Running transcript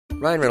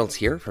Ryan Reynolds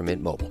here from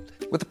Mint Mobile.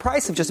 With the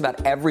price of just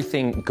about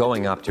everything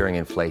going up during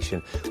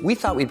inflation, we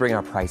thought we'd bring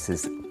our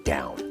prices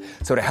down.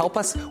 So to help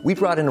us, we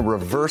brought in a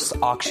reverse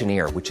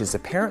auctioneer, which is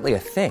apparently a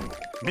thing.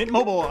 Mint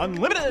Mobile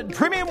Unlimited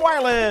Premium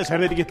Wireless. How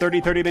to get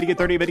 30, 30, bit to get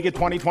 30, bit to get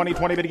 20, 20,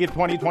 20, bit to get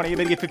 20, 20,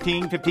 bit to get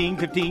 15, 15,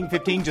 15,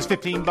 15, just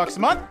 $15 a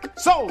month?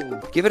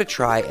 Sold! Give it a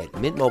try at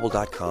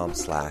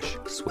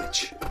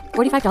mintmobile.com/switch.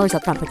 $45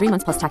 up front for 3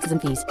 months plus taxes and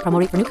fees. Promo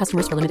rate for new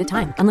customers for limited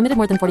time. Unlimited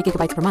more than 40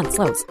 gigabytes per month.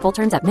 Slows full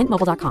terms at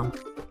mintmobile.com.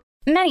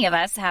 Many of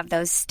us have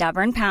those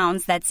stubborn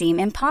pounds that seem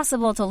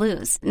impossible to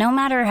lose, no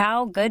matter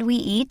how good we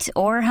eat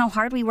or how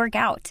hard we work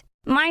out.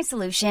 My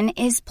solution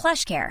is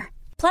PlushCare.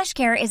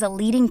 PlushCare is a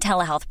leading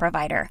telehealth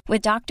provider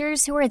with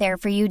doctors who are there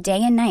for you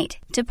day and night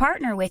to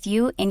partner with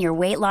you in your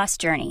weight loss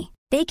journey.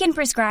 They can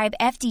prescribe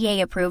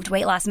FDA-approved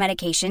weight loss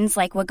medications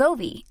like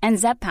Wegovy and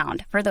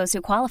Zepbound for those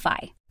who qualify.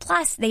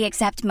 Plus, they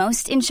accept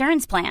most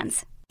insurance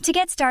plans. To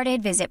get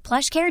started, visit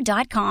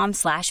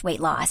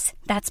plushcare.com/weightloss.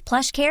 That's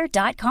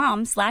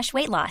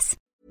plushcare.com/weightloss.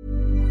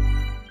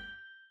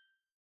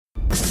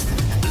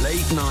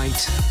 Late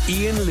night,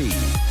 Iain Lee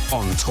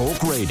on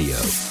Talk Radio.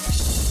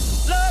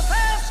 Love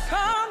has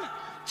come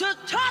to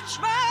touch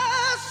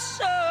my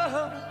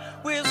soul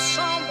with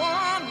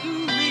someone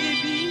who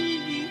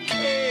really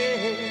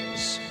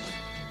cares.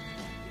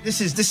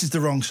 This is the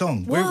wrong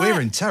song.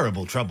 We're in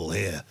terrible trouble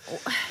here.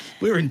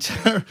 We're in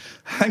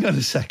Hang on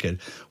a second.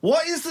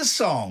 What is the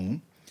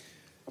song?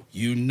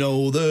 You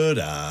know that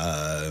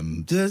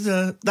I'm...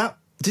 That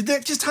did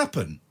that just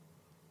happen?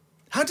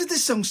 How did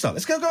this song start?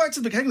 Let's go back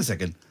to the... Hang on a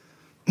second.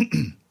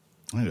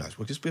 Guys,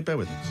 well, just bear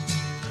with me.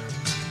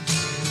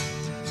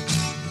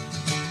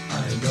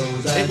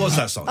 It was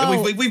that song.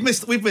 Oh. We've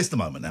missed the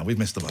moment now. We've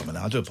missed the moment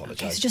now. I do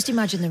apologise. Okay, so just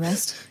imagine the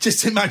rest.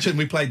 Just imagine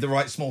we played the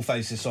right Small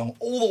Faces song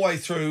all the way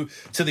through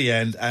to the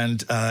end,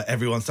 and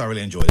everyone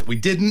thoroughly enjoyed it. We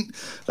didn't.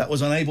 That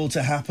was unable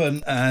to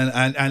happen,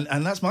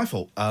 and that's my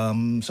fault.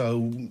 So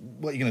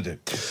what are you going to do?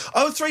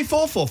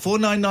 0344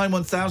 499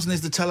 1000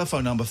 is the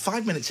telephone number.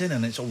 5 minutes in,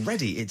 and it's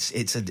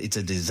a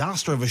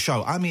disaster of a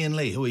show. I'm Iain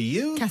Lee. Who are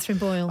you? Catherine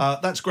Boyle.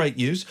 That's great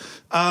news.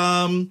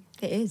 It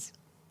is.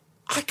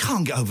 I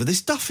can't get over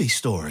this Duffy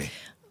story.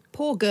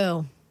 Poor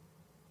girl.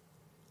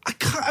 I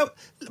can't.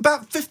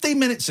 About 15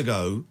 minutes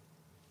ago,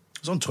 I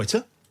was on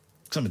Twitter,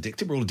 because I'm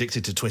addicted. We're all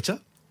addicted to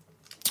Twitter.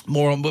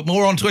 More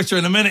on Twitter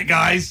in a minute,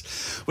 guys.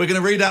 We're going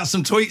to read out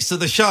some tweets to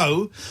the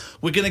show.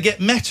 We're going to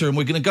get meta, and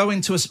we're going to go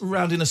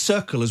around in a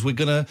circle as we're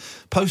going to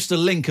post a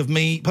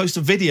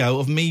video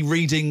of me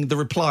reading the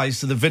replies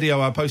to the video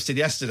I posted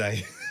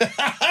yesterday.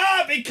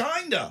 Be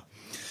kinder.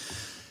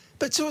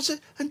 But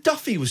and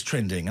Duffy was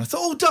trending. And I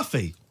thought,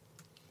 Duffy.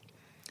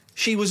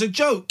 She was a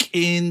joke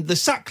in the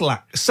sack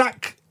lunch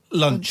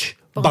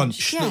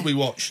bunch that we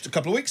watched a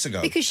couple of weeks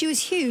ago. Because she was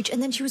huge and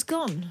then she was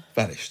gone.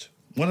 Vanished.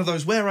 One of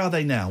those where are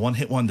they now,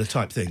 one-hit wonder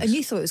type things. And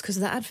you thought it was because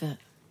of that advert.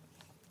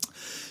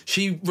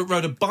 She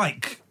rode a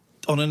bike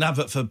on an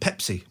advert for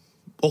Pepsi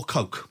or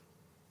Coke.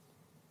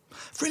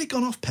 I've really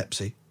gone off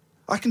Pepsi.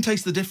 I can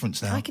taste the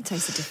difference now. I can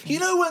taste the difference. You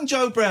know when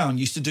Joe Brown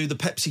used to do the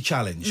Pepsi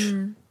challenge?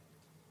 Mm.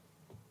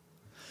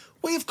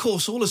 We, of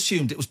course, all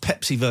assumed it was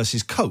Pepsi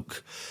versus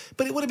Coke,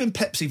 but it would have been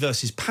Pepsi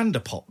versus Panda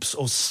Pops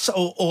or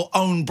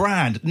own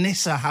brand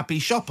Nissa Happy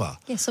Shopper.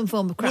 Yeah, some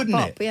form of crap wouldn't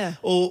pop, it? yeah.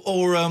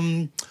 Or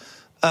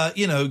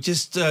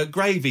just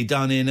gravy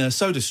done in a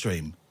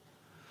SodaStream.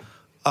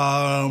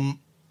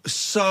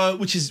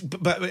 Which is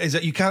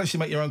that you can actually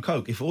make your own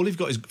Coke. If all you've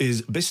got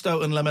is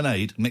Bisto and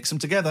lemonade, mix them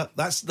together,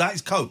 that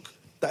is Coke.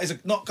 That is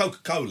not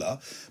Coca-Cola,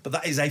 but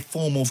that is a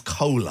form of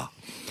cola.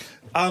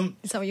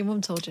 Is that what your mum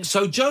told you?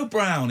 So Joe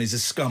Brown is a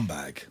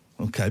scumbag.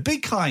 Okay, be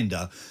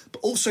kinder, but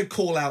also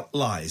call out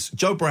lies.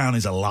 Joe Brown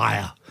is a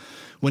liar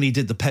when he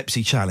did the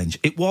Pepsi challenge.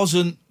 It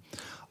wasn't,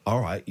 all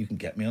right, you can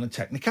get me on a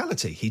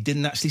technicality. He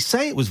didn't actually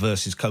say it was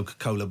versus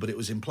Coca-Cola, but it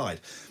was implied.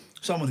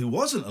 Someone who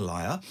wasn't a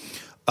liar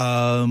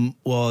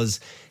was,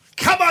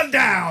 come on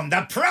down,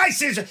 the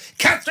price is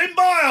Catherine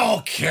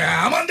Boyle,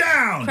 come on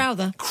down.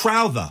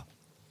 Crowther.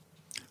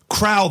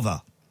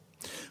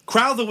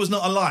 Crowther was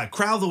not a liar.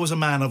 Crowther was a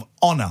man of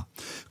honour.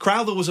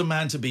 Crowther was a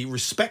man to be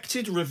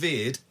respected,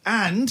 revered,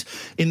 and,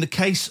 in the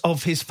case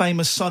of his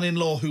famous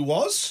son-in-law, who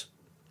was?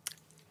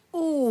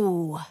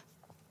 Ooh.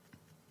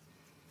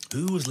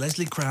 Who was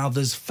Leslie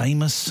Crowther's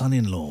famous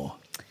son-in-law?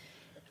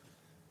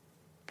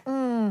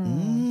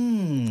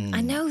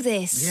 I know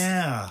this.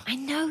 Yeah. I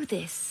know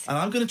this. And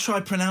I'm going to try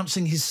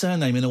pronouncing his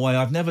surname in a way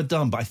I've never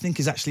done, but I think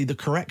is actually the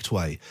correct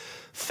way.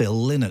 Phil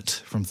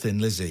Lynott from Thin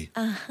Lizzy.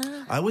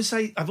 Uh-huh.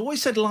 I've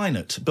always said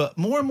Lynott, but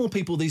more and more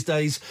people these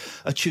days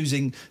are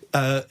choosing,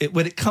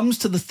 when it comes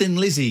to the Thin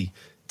Lizzy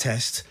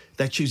test,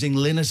 they're choosing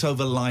Lynott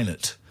over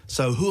Lynott.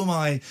 So who am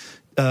I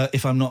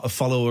if I'm not a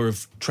follower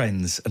of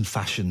trends and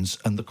fashions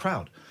and the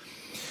crowd?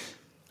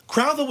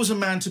 Crowther was a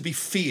man to be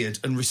feared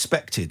and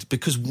respected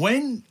because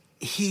when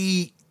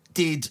he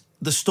did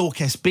the Stork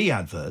SB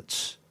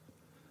adverts,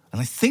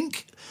 and I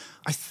think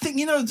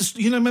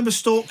remember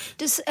Stork?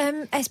 Does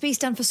SB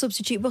stand for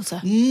substitute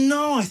butter?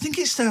 No, I think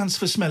it stands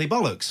for smelly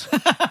bollocks.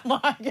 Oh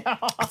my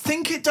God. I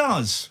think it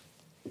does.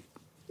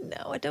 No.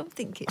 I don't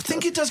think it I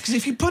think it does, because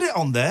if you put it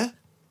on there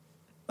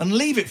and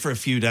leave it for a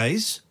few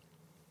days,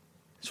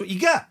 that's what you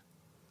get.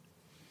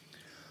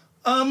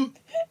 And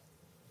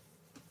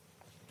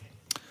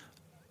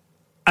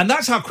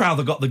that's how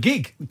Crowther got the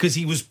gig, because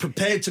he was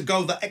prepared to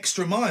go the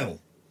extra mile.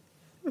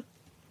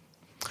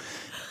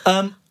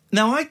 Now,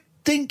 I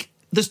think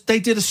they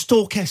did a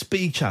Stalk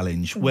SB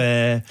challenge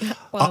where...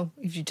 Well,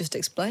 if you just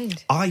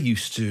explained. I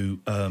used to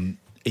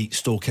eat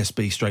Stalk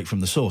SB straight from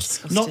the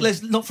source.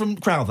 Not from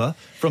Crowther,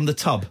 from the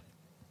tub.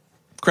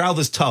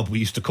 Crowther's tub, we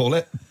used to call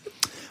it.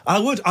 I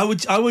would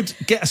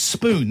get a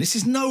spoon. This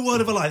is no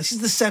word of a lie. This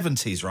is the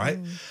 70s, right?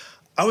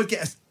 I would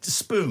get a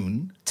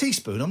teaspoon,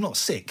 I'm not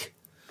sick,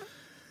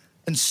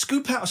 and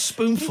scoop out a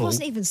spoonful. It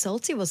wasn't even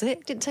salty, was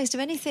it? Didn't taste of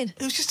anything.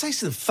 It was just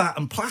tasted of fat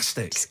and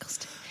plastic.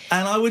 Disgusting.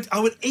 And I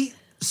would eat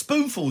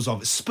spoonfuls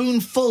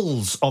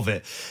of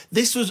it.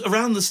 This was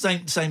around the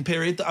same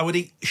period that I would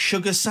eat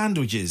sugar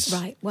sandwiches.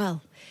 Right,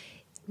 well,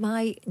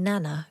 my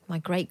nana, my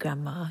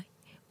great-grandma,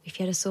 if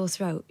you had a sore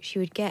throat, she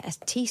would get a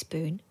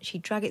teaspoon,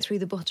 she'd drag it through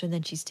the butter and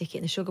then she'd stick it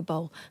in the sugar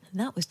bowl. And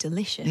that was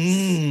delicious.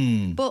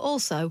 But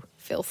also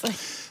filthy.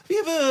 Have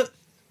you ever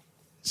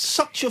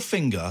sucked your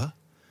finger,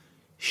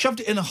 shoved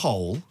it in a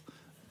hole,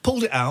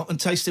 pulled it out and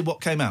tasted what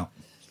came out?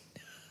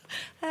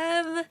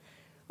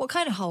 What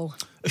kind of hole?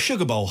 A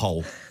sugar bowl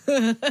hole.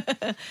 You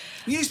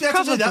used to be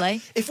able to do that.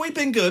 Probably. If we'd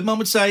been good, Mum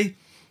would say,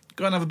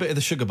 go and have a bit of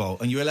the sugar bowl,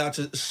 and you're allowed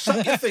to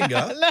suck your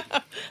finger,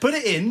 put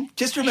it in.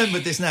 Just remember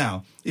this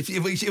now. If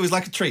it was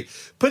like a treat,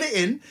 put it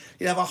in.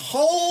 You'd have a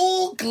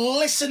whole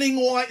glistening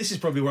white. This is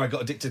probably where I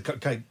got addicted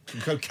to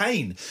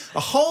cocaine.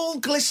 A whole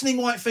glistening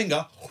white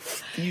finger,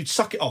 and you'd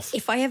suck it off.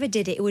 If I ever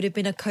did it, it would have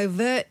been a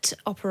covert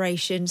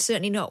operation.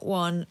 Certainly not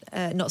one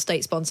not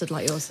state sponsored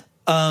like yours.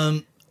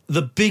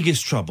 The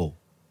biggest trouble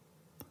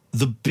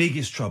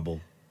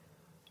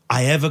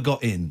I ever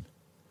got in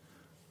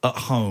at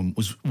home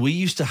was we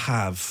used to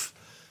have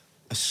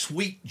a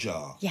sweet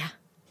jar. Yeah.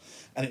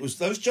 And it was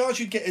those jars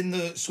you'd get in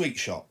the sweet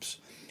shops,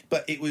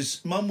 but it was,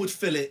 Mum would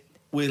fill it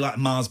with like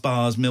Mars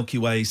bars, Milky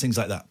Ways, things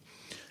like that.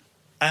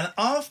 And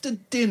after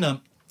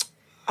dinner,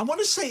 I want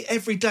to say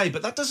every day,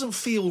 but that doesn't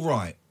feel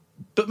right.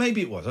 But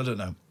maybe it was, I don't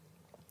know.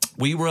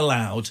 We were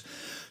allowed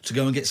to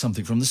go and get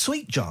something from the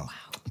sweet jar.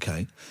 Wow.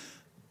 Okay.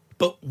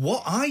 But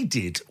what I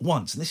did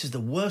once, and this is the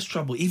worst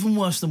trouble, even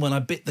worse than when I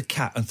bit the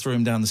cat and threw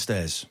him down the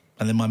stairs,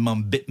 and then my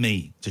mum bit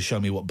me to show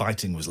me what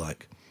biting was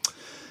like.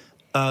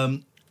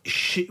 I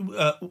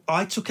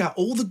took out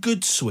all the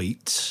good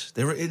sweets.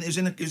 It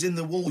was in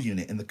the wall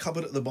unit, in the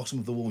cupboard at the bottom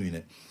of the wall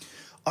unit.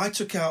 I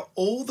took out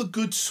all the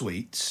good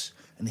sweets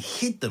and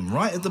hid them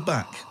right at the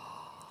back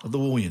of the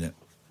wall unit.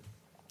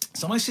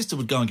 So my sister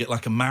would go and get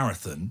like a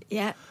marathon.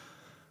 Yeah.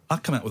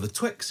 I'd come out with a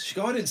Twix. She'd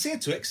go, I didn't see a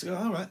Twix. I go,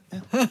 all right.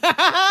 Yeah.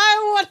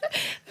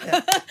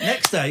 Yeah.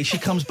 Next day, she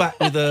comes back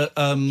with a,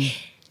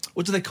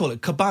 what do they call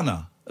it?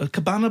 Cabana. A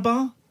Cabana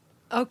bar?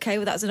 Okay,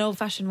 well, that's an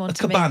old-fashioned one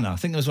to Cabana. me. I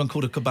think there was one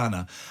called a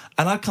Cabana.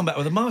 And I'd come back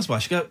with a Mars bar.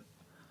 She'd go,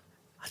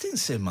 I didn't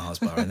see a Mars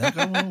bar in there.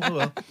 I go, oh,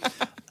 well.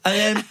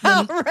 And then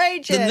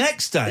outrageous. The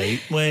next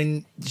day,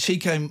 when she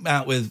came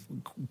out with,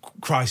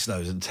 Christ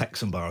knows, a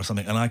Texan bar or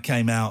something, and I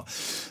came out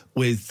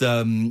with,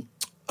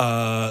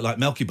 like,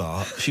 Milky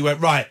Bar, she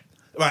went, right.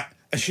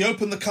 And she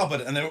opened the cupboard,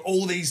 and there were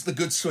all the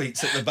good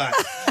sweets at the back.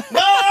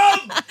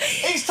 Mum!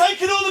 He's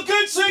taken all the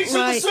good sweets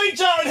from the sweet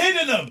jar and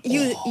hidden them!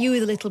 You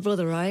were the little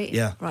brother, right?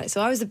 Yeah. Right,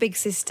 so I was the big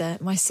sister.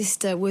 My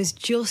sister was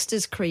just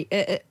as creepy,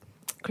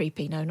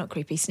 no, not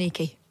creepy,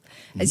 sneaky,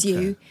 as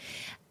you.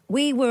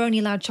 We were only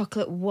allowed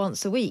chocolate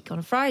once a week on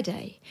a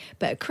Friday.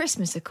 But at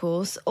Christmas, of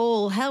course,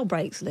 all hell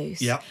breaks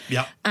loose. Yeah.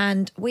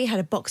 And we had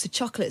a box of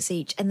chocolates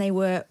each, and they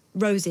were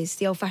roses,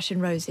 the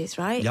old-fashioned roses,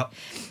 right? Yep.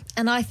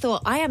 And I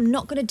thought, I am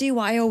not going to do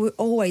what I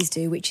always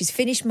do, which is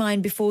finish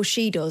mine before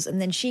she does, and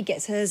then she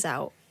gets hers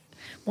out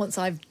once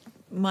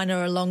mine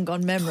are a long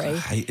gone memory.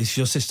 It's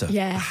your sister?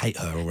 Yeah. I hate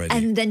her already.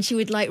 And then she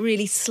would like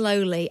really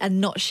slowly and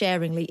not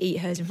sharingly eat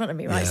hers in front of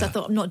me, right? Yeah. So I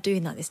thought, I'm not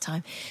doing that this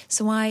time.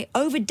 So I,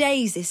 over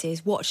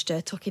days watched her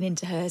tucking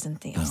into hers and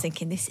I was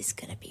thinking, this is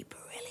going to be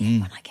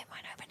brilliant when I get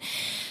mine open.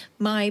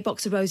 My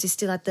box of roses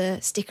still had the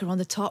sticker on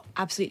the top,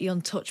 absolutely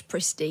untouched,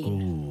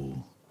 pristine.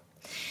 Ooh.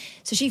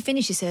 So she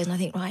finishes hers and I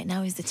think, right,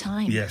 now is the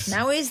time. Yes.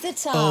 Now is the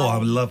time. Oh,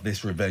 I love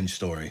this revenge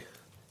story.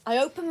 I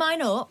open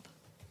mine up,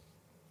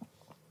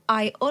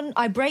 I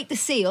break the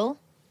seal,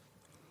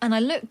 and I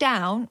look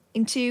down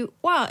into,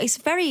 wow, there's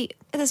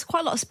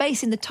quite a lot of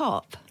space in the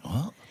top.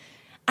 What?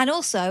 And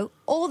also,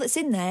 all that's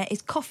in there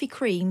is coffee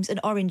creams and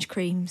orange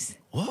creams.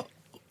 What?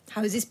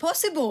 How is this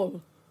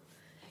possible?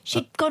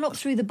 She'd gone up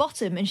through the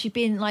bottom and she'd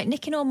been like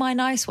nicking all my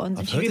nice ones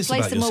and I've she'd heard this replaced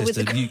about them your all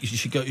sister.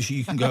 with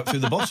You can go up through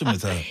the bottom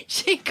with her.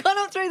 She'd gone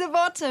up through the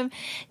bottom,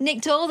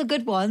 nicked all the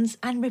good ones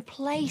and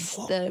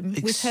replaced them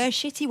with her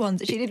shitty ones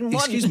that she didn't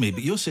want. Excuse me,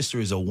 but your sister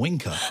is a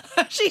winker.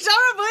 She's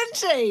horrible, isn't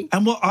she?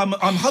 And what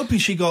I'm hoping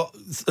she got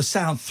a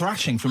sound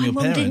thrashing from your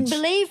My mum parents.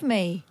 didn't believe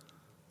me.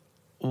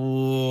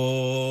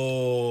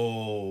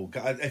 Oh,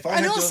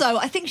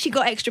 I think she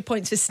got extra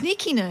points for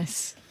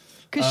sneakiness.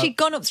 Because she'd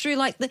gone up through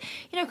like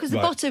because the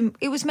Right. bottom,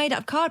 it was made out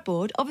of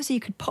cardboard. Obviously,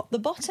 you could pop the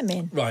bottom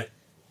in. Right.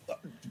 I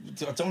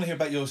don't want to hear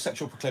about your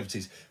sexual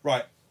proclivities.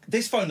 Right.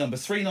 This phone number,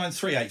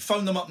 3938.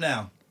 Phone them up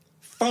now.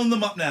 Phone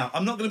them up now.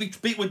 I'm not going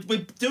to be...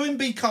 We're doing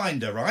Be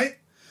Kinder, right?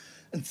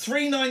 And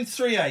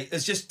 3938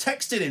 has just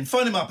texted in.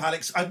 Phone him up,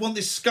 Alex. I want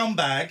this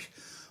scumbag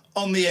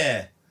on the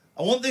air.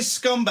 I want this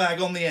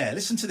scumbag on the air.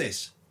 Listen to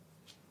this.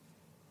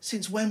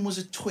 Since when was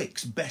a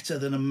Twix better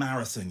than a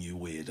marathon, you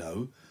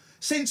weirdo?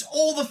 Since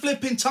all the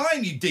flipping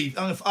time, you deep.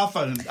 I'll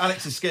phone him.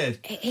 Alex is scared.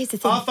 Here's the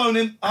thing. I'll phone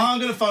him. I'm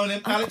going to phone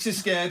him. Alex is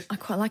scared. I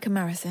quite like a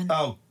marathon.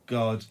 Oh,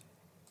 God.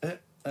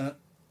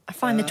 I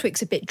find the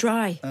Twix a bit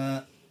dry.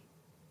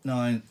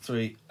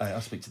 938.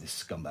 I'll speak to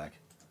this scumbag.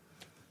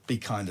 Be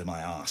kinder,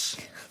 my arse.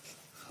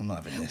 I'm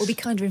not having this. We'll be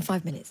kinder in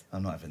 5 minutes.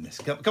 I'm not having this.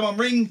 Come on,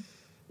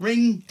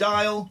 ring,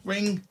 dial,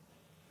 ring.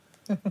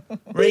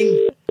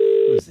 Ring.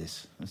 Who is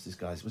this? What's this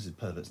guy's? What's his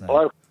pervert's name?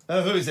 Hello?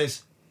 Oh, who is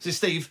this? Is this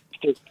Steve?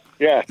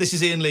 Yeah. This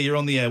is Iain Lee. You're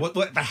on the air. What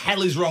the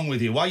hell is wrong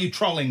with you? Why are you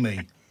trolling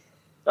me?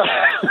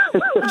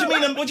 What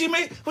do you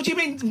mean? What do you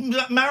mean?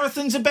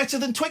 Marathons are better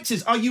than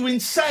Twixes? Are you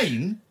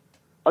insane?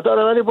 I don't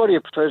know anybody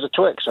who prefers a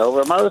Twix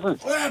over a marathon.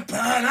 Well,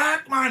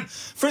 heck, man.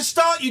 For a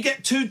start, you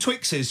get 2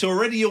 Twixes, so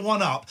already you're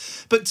one up.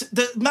 But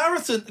the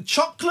marathon,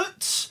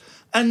 chocolates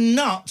and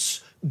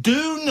nuts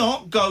do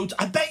not go...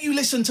 I bet you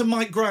listen to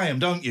Mike Graham,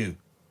 don't you?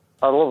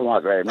 I love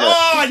Mike Graham, yeah.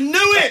 Oh, I knew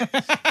it!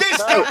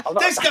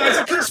 This guy's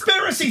a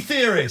conspiracy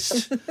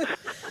theorist.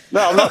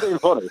 No, I'm not being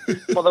funny.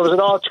 But there was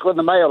an article in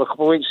the Mail a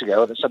couple of weeks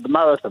ago that said the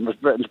marathon was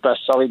Britain's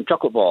best-selling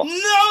chocolate bar.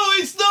 No,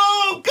 it's not!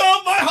 Oh,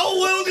 God, my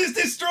whole world is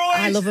destroyed!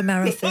 I love a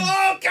marathon.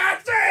 Oh,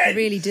 Catherine! I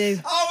really do.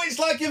 Oh, it's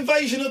like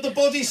Invasion of the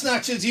Body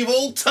Snatchers. You've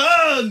all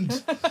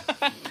turned!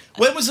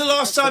 When was the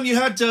last time you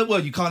had...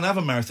 well, you can't have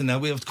a marathon now.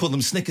 We have to call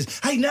them Snickers.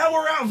 Hey, now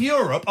we're out of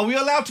Europe. Are we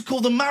allowed to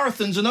call them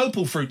marathons and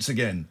opal fruits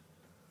again?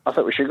 I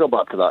think we should go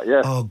back to that,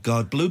 yeah. Oh,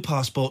 God, blue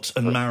passports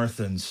and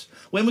marathons.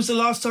 When was the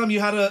last time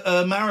you had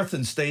a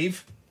marathon,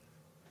 Steve?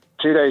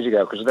 2 days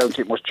ago, because I don't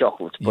eat much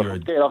chocolate. But if I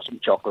did have some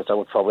chocolate, I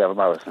would probably have a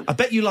marathon. I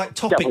bet you like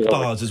Topic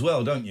bars as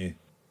well, don't you?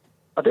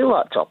 I do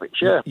like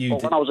Topics, yeah.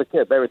 But when I was a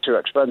kid, they were too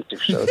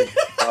expensive, so...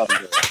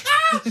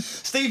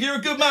 Steve, you're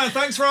a good man.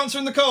 Thanks for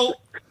answering the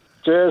call.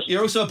 Cheers.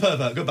 You're also a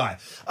pervert. Goodbye.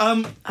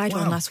 I had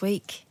one last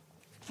week.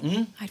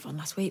 I had one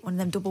last week, one of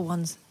them double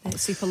ones, the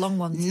super long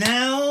ones.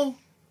 Now...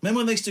 Remember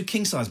when they used to do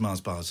king-size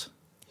Mars bars?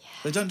 Yeah.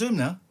 They don't do them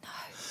now. No,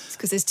 it's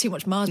because there's too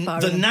much Mars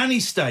bar The in them. nanny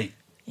state.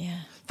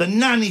 Yeah. The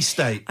nanny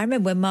state. I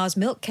remember when Mars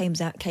Milk came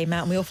out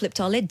and we all flipped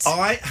our lids.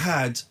 I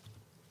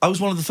was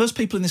one of the first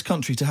people in this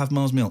country to have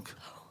Mars Milk.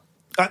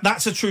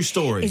 That's a true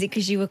story. Is it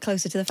because you were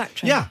closer to the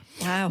factory? Yeah.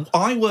 Wow.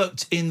 I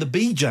worked in the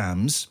bee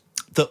jams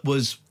that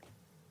was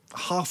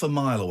half a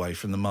mile away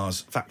from the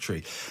Mars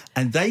factory.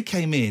 And they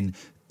came in.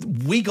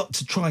 We got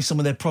to try some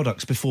of their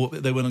products before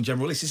they went on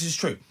general release. This is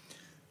true.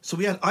 So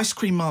we had ice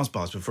cream Mars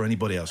bars before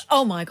anybody else.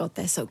 Oh, my God,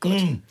 they're so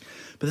good.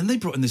 But then they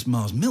brought in this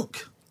Mars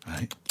Milk,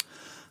 right?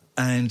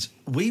 And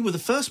we were the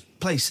first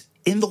place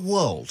in the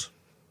world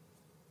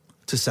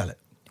to sell it.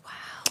 Wow.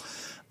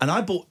 And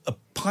I bought a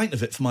pint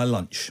of it for my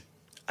lunch,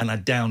 and I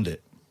downed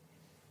it.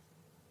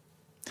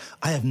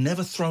 I have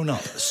never thrown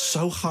up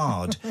so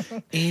hard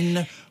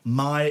in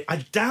my...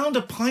 I downed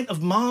a pint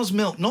of Mars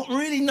Milk, not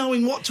really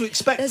knowing what to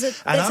expect. There's a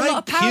lot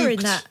of power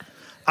in that.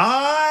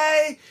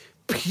 I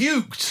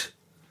puked.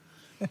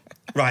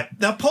 Right.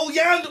 Now, Paul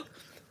Young,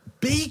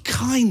 be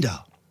kinder.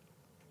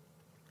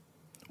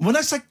 When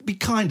I say be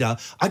kinder,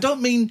 I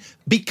don't mean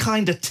be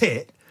kinder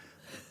tit.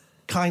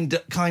 Kinder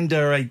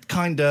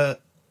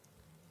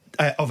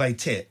of a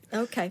tit.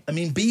 Okay. I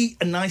mean, be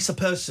a nicer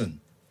person.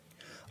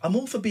 I'm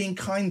all for being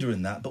kinder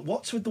in that, but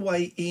what's with the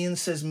way Iain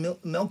says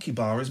Milky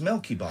Bar is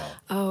Milky Bar?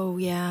 Oh,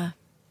 yeah.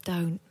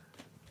 Don't.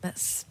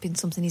 That's been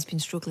something he's been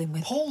struggling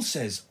with. Paul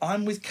says,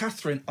 I'm with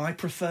Catherine, I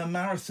prefer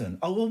marathon.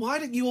 Oh, well, why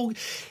don't you all...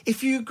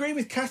 If you agree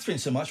with Catherine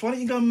so much, why don't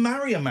you go and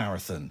marry a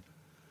marathon?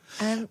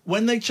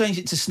 When they changed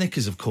it to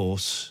Snickers, of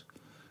course,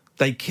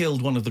 they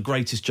killed one of the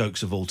greatest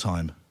jokes of all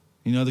time.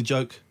 You know the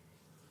joke?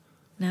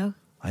 No.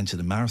 I entered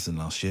a marathon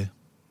last year.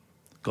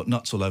 Got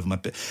nuts all over my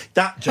bit.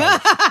 That joke. You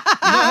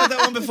never heard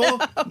that one before?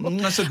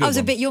 That's a good one. I was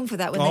a bit young for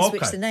that when they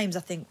switched the names, I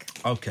think.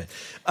 Okay.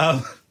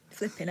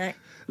 Flipping out.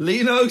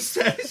 Leno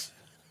says,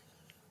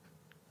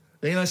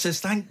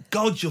 thank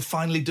God you're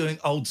finally doing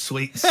old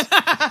sweets.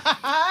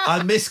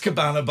 I miss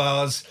Cabana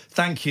bars.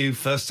 Thank you.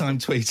 First time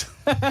tweet.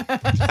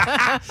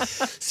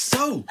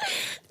 So,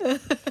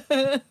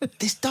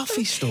 this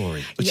Duffy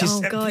story, which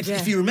is,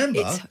 if you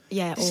remember,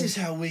 this is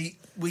how we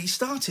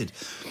started.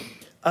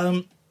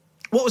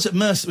 What was it?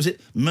 Mercy? Was it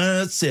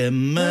Mercy?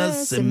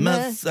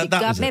 You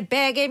got me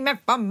begging me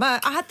for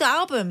mercy. I had the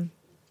album.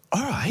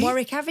 All right.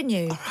 Warwick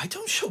Avenue. All right,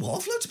 don't show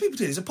off. Loads of people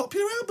did. It's a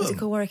popular album. Is it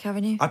called Warwick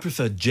Avenue? I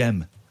prefer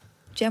Gem.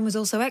 Gem was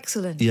also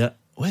excellent. Yeah.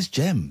 Where's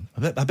Jem?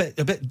 I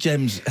bet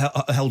Jem's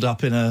held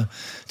up in a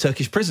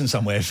Turkish prison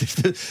somewhere.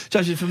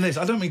 Judging from this,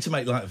 I don't mean to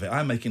make light of it.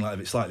 I'm making light of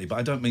it slightly, but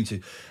I don't mean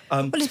to.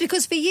 Well, it's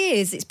because for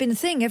years it's been a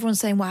thing. Everyone's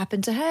saying what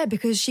happened to her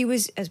because she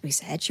was, as we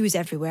said, she was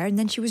everywhere and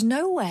then she was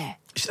nowhere.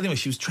 Anyway,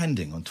 she was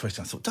trending on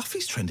Twitter. I thought,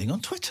 Duffy's trending on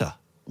Twitter.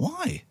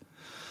 Why?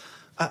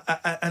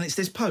 And it's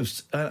this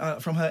post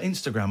from her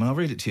Instagram, and I'll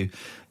read it to you.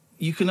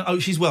 You can. Oh,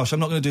 she's Welsh. I'm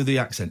not going to do the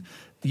accent.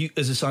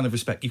 As a sign of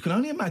respect, you can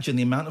only imagine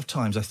the amount of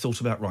times I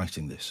thought about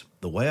writing this,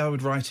 the way I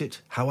would write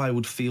it, how I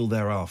would feel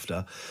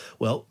thereafter.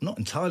 Well, not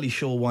entirely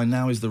sure why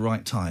now is the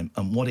right time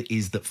and what it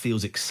is that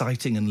feels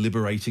exciting and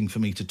liberating for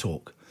me to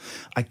talk.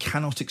 I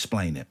cannot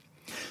explain it.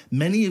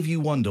 Many of you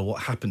wonder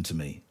what happened to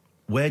me.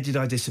 Where did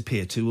I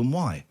disappear to and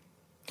why?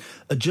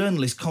 A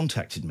journalist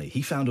contacted me.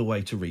 He found a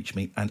way to reach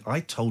me, and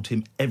I told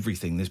him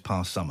everything this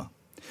past summer.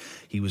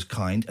 He was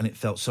kind, and it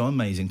felt so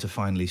amazing to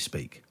finally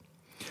speak.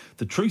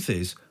 The truth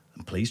is,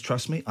 and please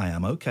trust me, I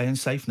am okay and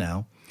safe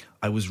now,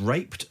 I was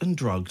raped and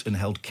drugged and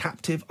held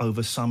captive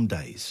over some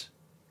days.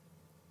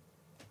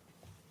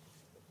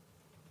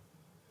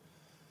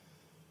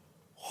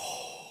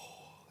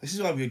 This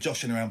is why we were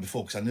joshing around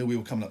before, because I knew we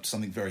were coming up to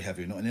something very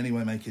heavy, not in any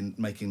way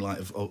making light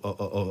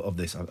of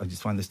this. I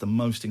just find this the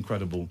most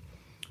incredible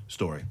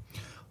story.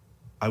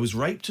 I was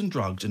raped and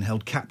drugged and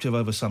held captive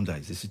over some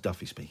days. This is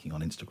Duffy speaking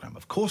on Instagram.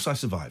 Of course I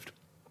survived.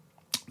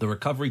 The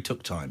recovery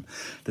took time.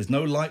 There's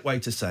no light way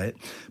to say it,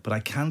 but I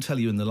can tell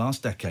you in the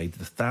last decade,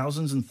 the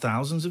thousands and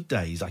thousands of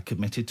days I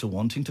committed to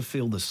wanting to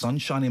feel the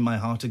sunshine in my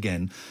heart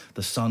again,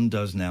 the sun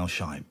does now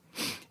shine.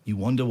 You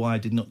wonder why I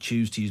did not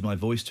choose to use my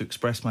voice to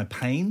express my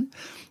pain?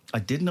 I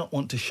did not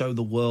want to show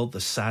the world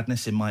the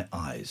sadness in my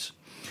eyes.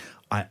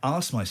 I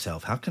asked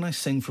myself, how can I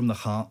sing from the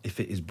heart if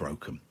it is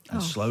broken?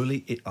 And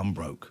slowly it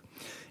unbroke.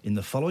 In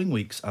the following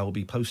weeks, I will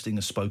be posting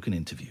a spoken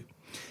interview.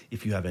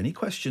 If you have any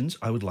questions,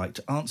 I would like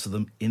to answer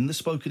them in the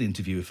spoken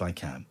interview if I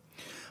can.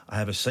 I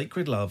have a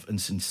sacred love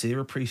and sincere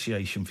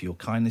appreciation for your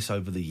kindness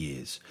over the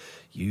years.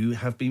 You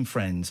have been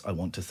friends. I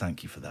want to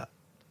thank you for that.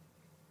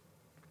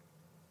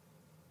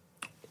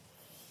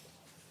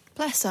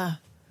 Bless her.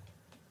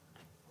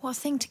 What a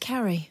thing to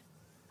carry.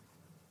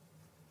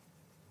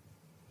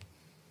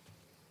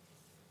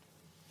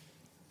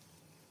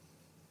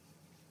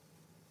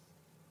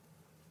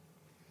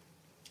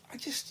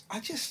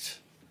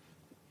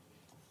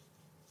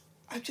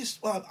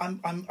 Well,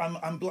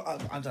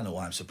 I don't know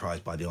why I'm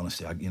surprised by the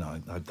honesty. I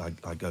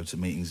go to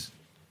meetings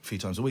a few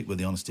times a week where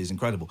the honesty is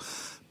incredible,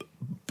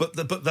 but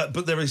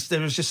there is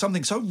just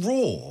something so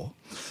raw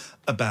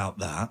about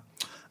that,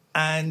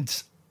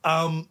 and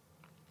I'm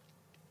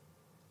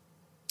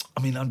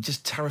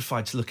just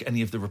terrified to look at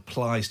any of the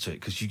replies to it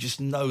because you just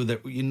know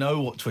that you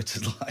know what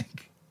Twitter's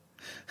like,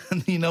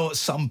 and you know what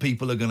some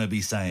people are going to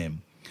be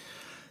saying.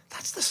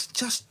 That's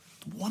just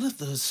one of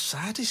the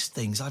saddest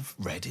things I've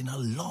read in a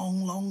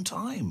long, long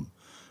time.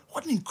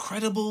 What an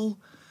incredible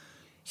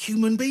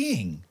human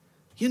being,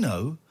 you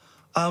know.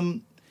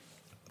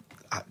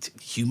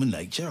 Human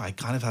nature, I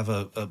kind of have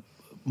a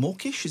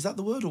mawkish, is that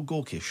the word, or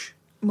gawkish?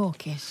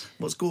 Mawkish.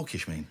 What's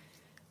gawkish mean?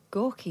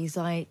 Gawky's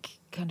like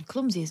kind of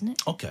clumsy, isn't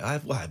it? Okay,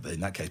 in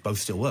that case, both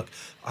still work.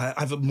 I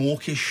have a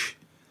mawkish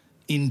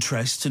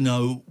interest to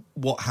know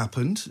what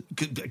happened,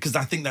 because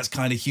I think that's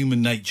kind of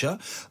human nature.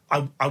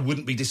 I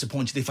wouldn't be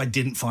disappointed if I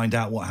didn't find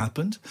out what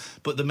happened,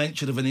 but the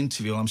mention of an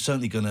interview, I'm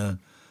certainly going to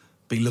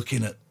be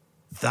looking at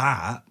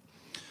that.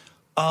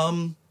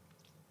 There's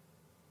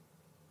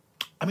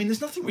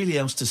nothing really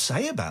else to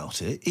say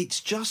about it.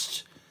 It's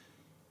just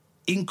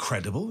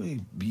incredible.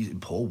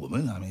 Poor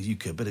woman. You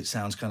could, but it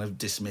sounds kind of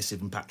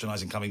dismissive and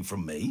patronising coming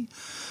from me.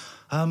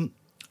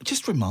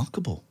 Just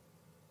remarkable.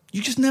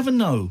 You just never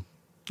know.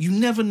 You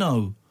never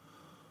know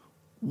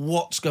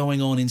what's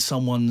going on in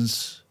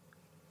someone's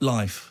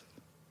life.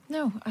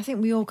 No, I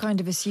think we all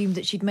kind of assumed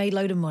that she'd made a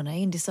load of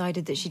money and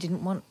decided that she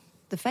didn't want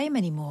the fame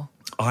anymore.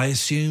 I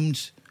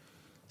assumed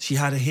she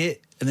had a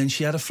hit and then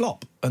she had a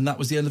flop and that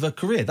was the end of her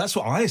career. That's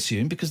what I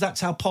assumed, because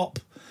that's how pop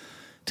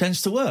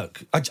tends to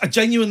work. I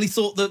genuinely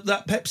thought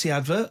that Pepsi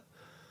advert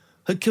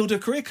had killed her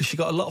career because she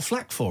got a lot of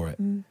flack for it.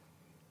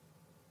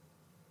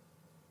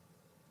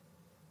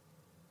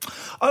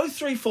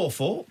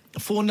 0344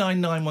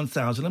 499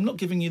 1000. I'm not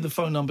giving you the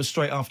phone number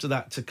straight after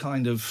that to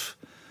kind of...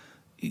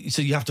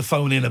 So you have to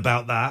phone in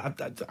about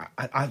that.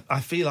 I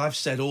feel I've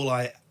said all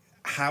I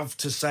have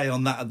to say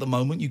on that at the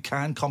moment. You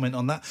can comment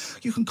on that.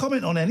 You can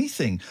comment on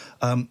anything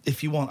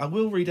if you want. I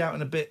will read out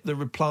in a bit the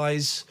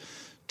replies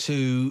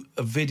to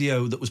a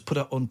video that was put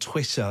up on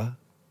Twitter,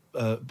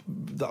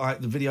 the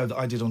video that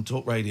I did on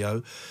Talk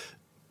Radio,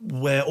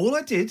 where all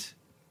I did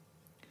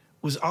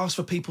was ask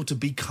for people to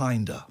be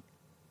kinder.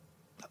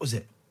 That was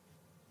it.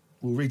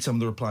 We'll read some of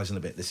the replies in a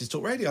bit. This is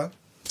Talk Radio.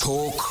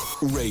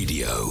 Talk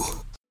Radio.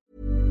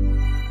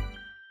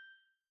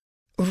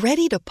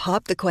 Ready to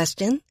pop the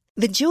question?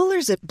 The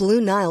jewelers at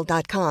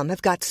BlueNile.com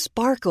have got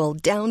sparkle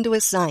down to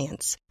a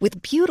science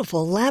with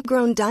beautiful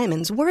lab-grown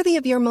diamonds worthy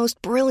of your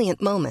most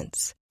brilliant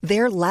moments.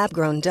 Their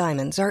lab-grown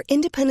diamonds are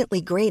independently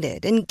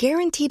graded and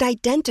guaranteed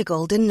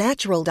identical to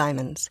natural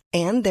diamonds,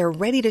 and they're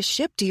ready to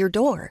ship to your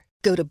door.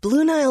 Go to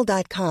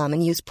BlueNile.com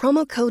and use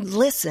promo code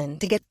LISTEN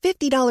to get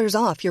 $50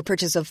 off your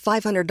purchase of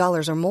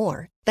 $500 or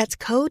more. That's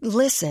code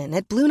LISTEN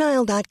at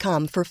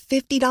BlueNile.com for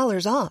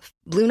 $50 off.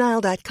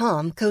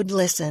 BlueNile.com, code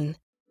LISTEN.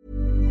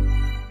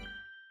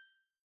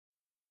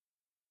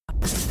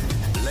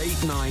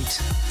 Late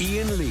night,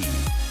 Iain Lee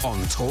on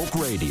Talk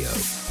Radio.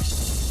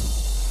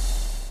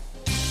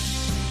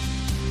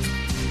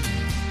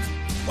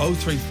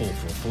 0344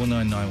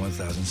 499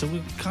 1000. So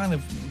we're kind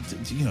of,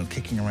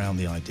 kicking around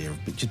the idea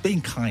of just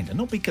being kinder.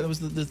 Not because it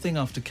was the thing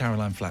after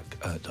Caroline Flack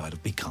died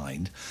of be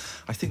kind.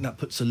 I think that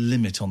puts a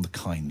limit on the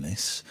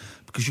kindness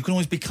because you can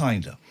always be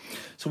kinder.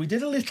 So we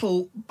did a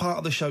little part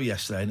of the show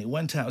yesterday and it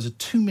went out as a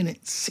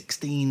 2-minute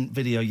 16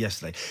 video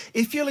yesterday.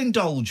 If you'll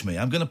indulge me,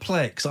 I'm going to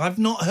play it because I've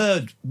not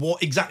heard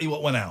exactly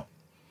what went out.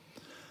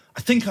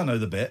 I think I know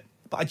the bit,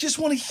 but I just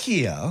want to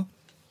hear...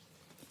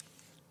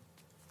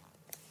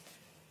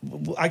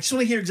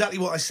 exactly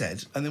what I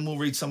said, and then we'll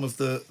read some of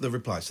the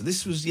replies. So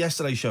this was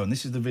yesterday's show, and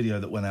this is the video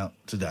that went out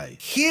today.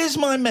 Here's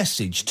my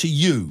message to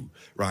you,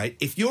 right?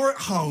 If you're at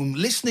home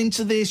listening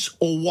to this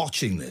or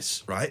watching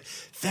this, right?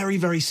 Very,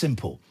 very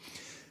simple.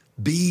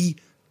 Be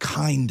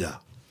kinder.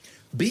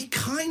 Be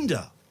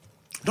kinder.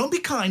 Don't be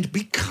kind,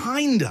 be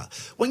kinder.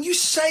 When you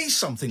say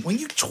something, when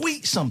you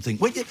tweet something,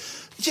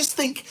 just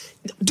think,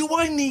 do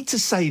I need to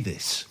say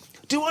this?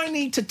 Do I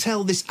need to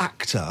tell this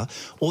actor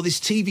or this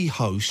TV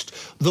host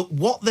that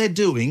what they're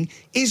doing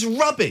is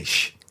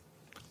rubbish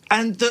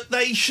and that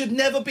they should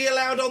never be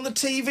allowed on the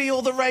TV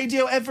or the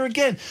radio ever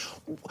again?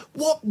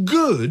 What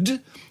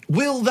good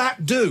will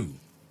that do?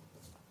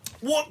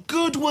 What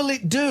good will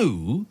it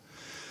do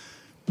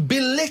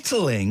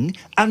belittling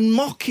and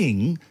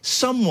mocking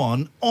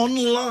someone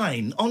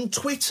online, on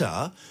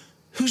Twitter,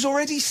 who's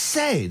already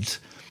said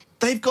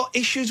they've got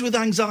issues with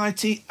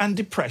anxiety and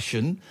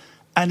depression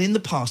and in the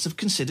past have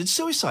considered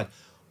suicide?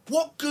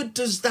 What good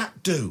does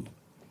that do?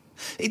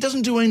 It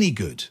doesn't do any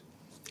good.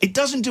 It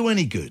doesn't do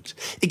any good.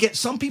 It gets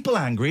some people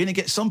angry and it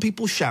gets some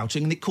people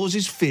shouting and it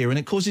causes fear and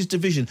it causes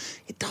division.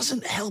 It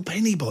doesn't help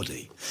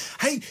anybody.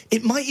 Hey,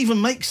 it might even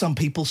make some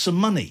people some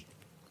money.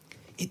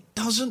 It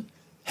doesn't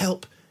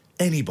help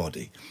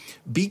anybody.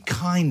 Be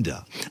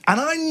kinder. And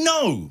I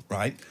know,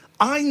 right,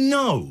 I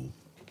know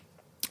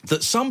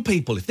that some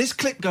people, if this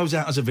clip goes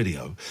out as a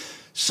video,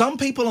 some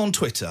people on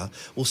Twitter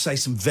will say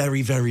some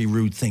very, very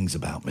rude things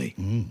about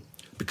me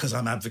because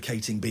I'm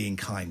advocating being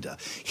kinder.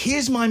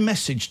 Here's my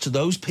message to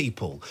those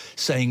people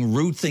saying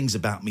rude things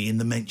about me in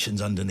the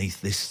mentions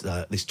underneath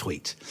this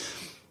tweet.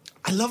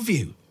 I love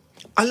you.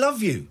 I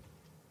love you.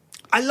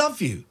 I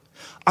love you.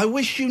 I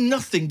wish you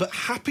nothing but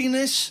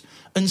happiness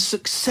and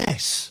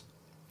success.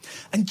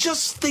 And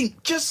just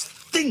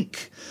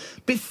think,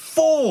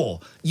 before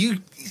you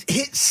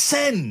hit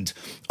send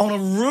on a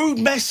rude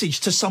message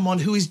to someone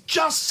who is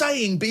just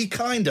saying be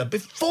kinder,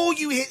 before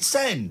you hit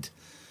send,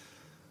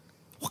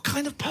 what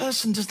kind of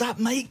person does that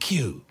make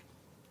you?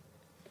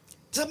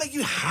 Does that make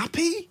you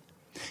happy?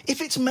 If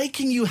it's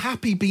making you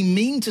happy, be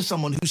mean to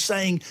someone who's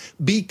saying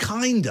be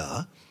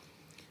kinder,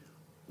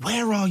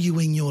 where are you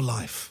in your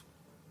life?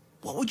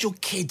 What would your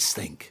kids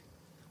think?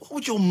 What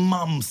would your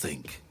mum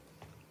think?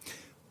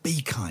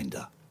 Be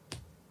kinder.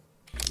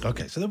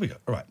 Okay, so there we go.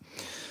 All right.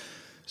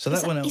 So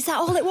that went out. Is that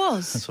all it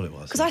was? That's all it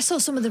was. Because I saw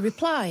some of the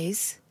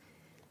replies,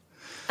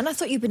 and I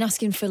thought you'd been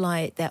asking for,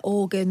 like, their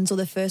organs or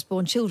their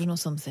firstborn children or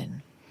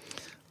something.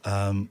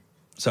 So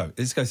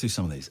let's go through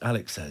some of these.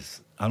 Alex says,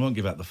 I won't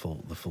give out the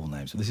full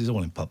names, but this is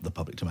all in the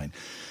public domain.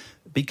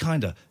 Be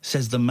kinder.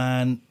 Says the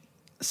man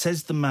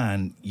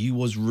you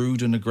was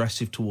rude and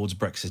aggressive towards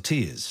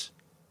Brexiteers.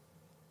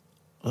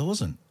 Well, I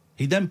wasn't.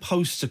 He then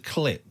posts a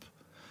clip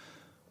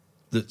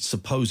that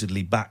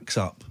supposedly backs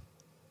up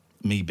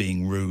me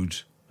being rude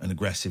and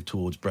aggressive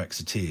towards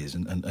Brexiteers.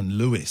 And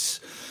Lewis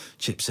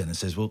chips in and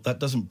says, well, that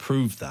doesn't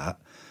prove that.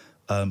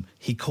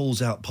 He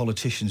calls out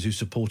politicians who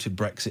supported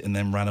Brexit and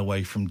then ran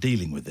away from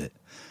dealing with it.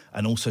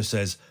 And also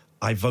says,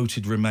 I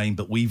voted Remain,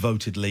 but we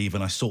voted Leave,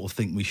 and I sort of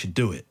think we should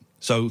do it.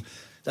 So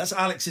that's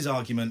Alex's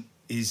argument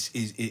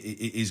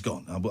is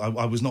gone.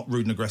 I was not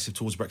rude and aggressive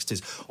towards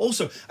Brexiteers.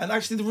 Also, and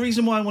actually the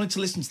reason why I wanted to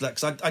listen to that,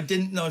 because I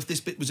didn't know if this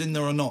bit was in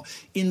there or not.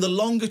 In the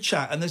longer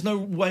chat, and there's no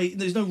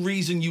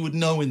reason you would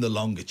know in the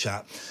longer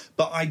chat,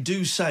 but I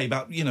do say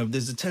about,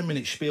 there's a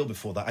 10-minute spiel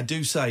before that. I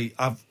do say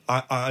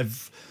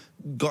I've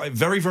got it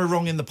very, very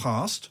wrong in the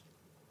past,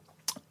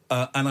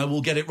 and I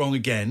will get it wrong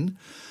again.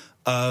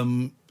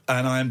 And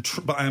I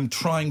am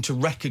trying to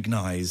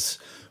recognise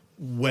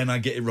when I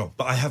get it wrong.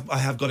 But I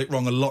have got it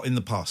wrong a lot in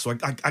the past. So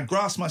I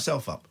grasp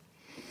myself up.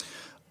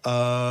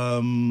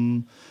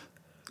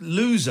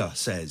 Loser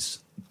says,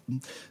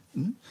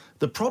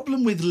 the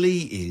problem with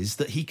Lee is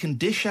that he can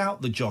dish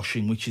out the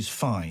joshing, which is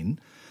fine,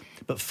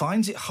 but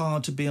finds it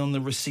hard to be on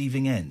the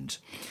receiving end.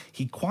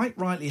 He quite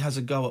rightly has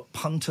a go at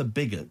punter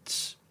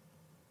bigots.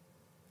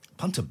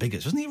 punter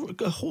bigots, wasn't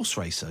he a horse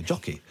racer, a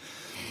jockey?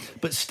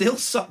 But still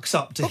sucks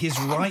up to his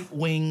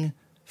right-wing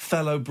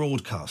fellow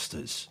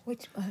broadcasters.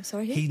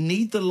 Sorry? He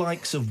need the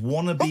likes of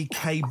wannabe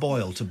Kay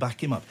Boyle to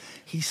back him up.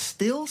 He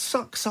still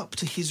sucks up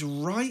to his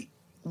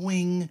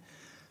right-wing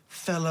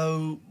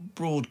fellow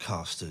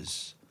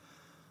broadcasters.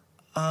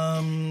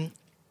 I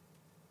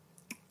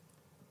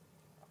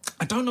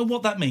don't know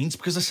what that means,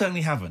 because I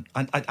certainly haven't.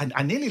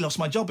 I nearly lost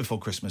my job before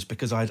Christmas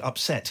because I had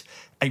upset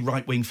a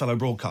right-wing fellow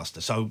broadcaster.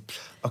 So,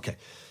 OK.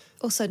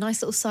 Also,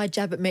 nice little side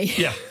jab at me.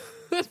 Yeah.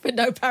 For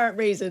no apparent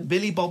reason.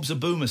 Billy Bob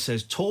Zaboomer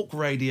says, Talk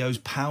Radio's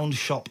Pound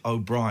Shop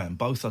O'Brien,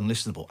 both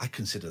unlistenable. I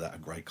consider that a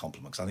great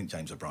compliment, because I think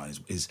James O'Brien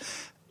is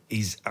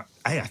A,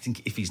 I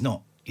think if he's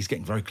not, he's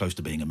getting very close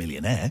to being a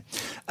millionaire.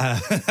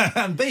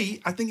 And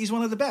B, I think he's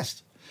one of the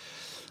best.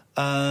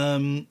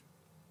 Iain,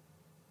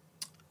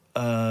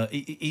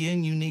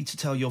 you need to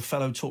tell your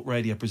fellow Talk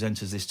Radio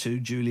presenters this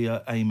too.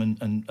 Julia,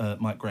 Eamon and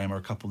Mike Graham are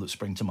a couple that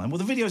spring to mind. Well,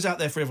 the video's out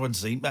there for everyone to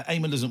see.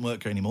 Eamon doesn't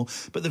work here anymore,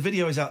 but the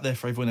video is out there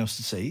for everyone else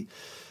to see.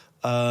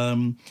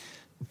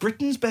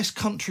 Britain's best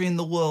country in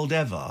the world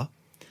ever,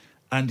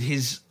 and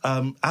his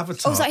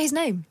avatar... Oh, is that his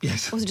name?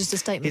 Yes. Or was it just a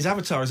statement? His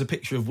avatar is a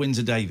picture of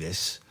Windsor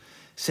Davis,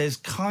 says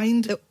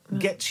kind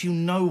gets you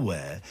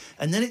nowhere,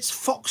 and then it's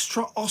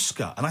Foxtrot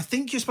Oscar, and I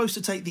think you're supposed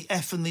to take the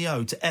F and the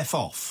O to F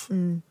off.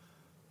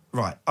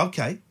 Right,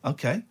 OK.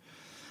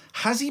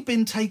 Has he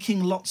been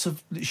taking lots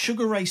of...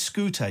 Sugar Ray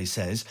Scute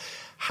says,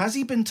 has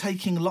he been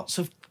taking lots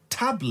of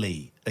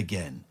Tablee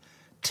again?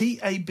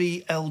 Table.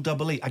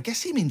 I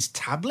guess he means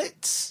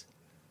tablets.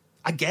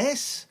 I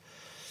guess.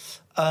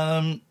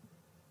 Mr.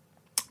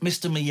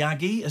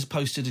 Miyagi has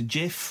posted a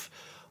GIF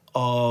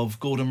of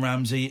Gordon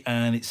Ramsay,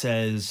 and it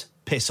says,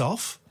 piss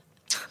off.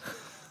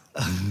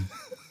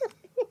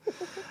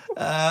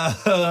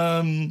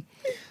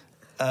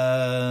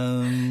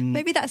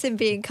 Maybe that's him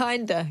being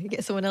kinder. You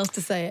get someone else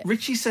to say it.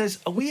 Richie says,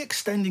 are we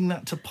extending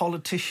that to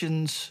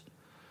politicians,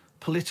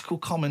 political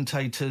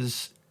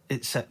commentators,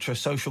 etc.,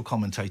 social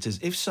commentators?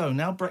 If so,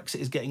 now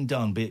Brexit is getting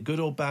done, be it good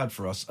or bad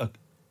for us, a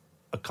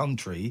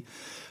country,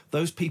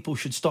 those people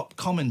should stop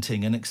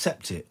commenting and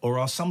accept it, or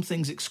are some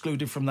things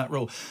excluded from that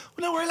rule?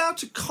 Well, no, we're allowed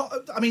to...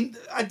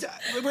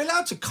 we're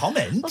allowed to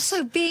comment.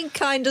 Also, being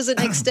kind doesn't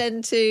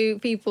extend to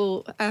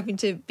people having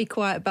to be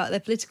quiet about their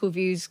political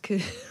views.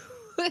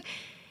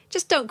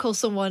 Just don't call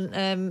someone,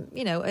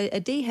 a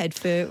D-head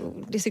for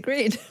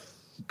disagreeing.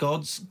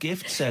 God's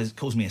Gift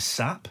calls me a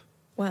sap.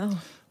 Wow.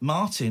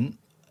 Martin,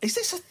 is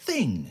this a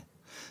thing?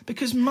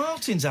 Because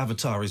Martin's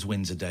avatar is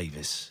Windsor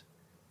Davis.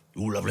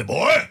 You lovely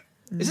boy.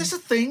 Is this a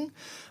thing?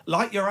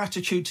 Like your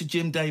attitude to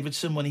Jim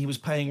Davidson when he was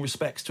paying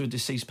respects to a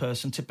deceased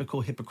person,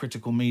 typical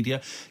hypocritical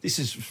media. This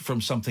is from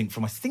something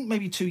from, I think,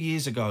 maybe 2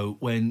 years ago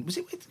when... Was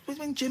it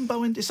when Jim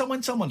Bowen...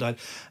 When someone died?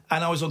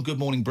 And I was on Good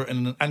Morning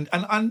Britain,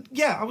 and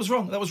yeah, I was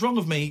wrong. That was wrong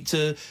of me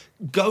to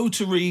go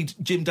to read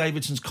Jim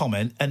Davidson's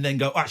comment and then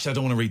go, actually, I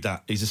don't want to read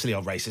that. He's a silly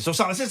old racist. Or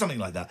something. I said something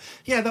like that.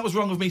 Yeah, that was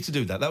wrong of me to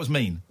do that. That was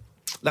mean.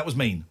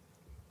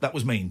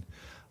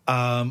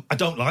 I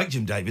don't like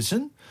Jim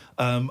Davidson.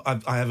 I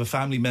have a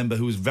family member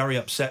who was very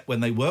upset when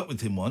they worked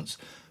with him once,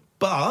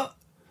 but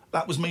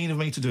that was mean of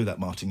me to do that,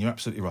 Martin. You're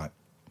absolutely right.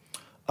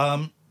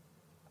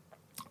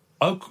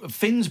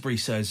 Finsbury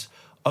says,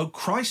 oh,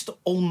 Christ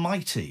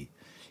Almighty,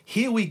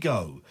 here we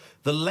go.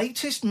 The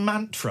latest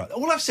mantra.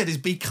 All I've said is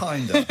be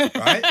kinder,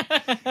 right?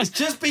 It's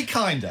just be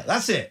kinder.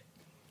 That's it.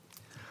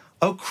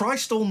 Oh,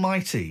 Christ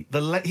Almighty,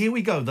 here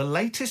we go. The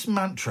latest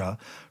mantra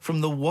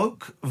from the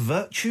woke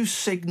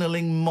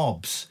virtue-signalling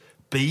mobs.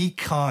 Be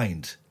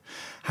kind.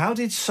 How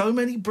did so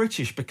many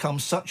British become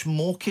such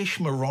mawkish,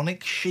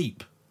 moronic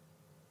sheep?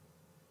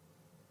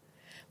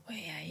 Well,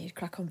 yeah, you'd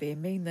crack on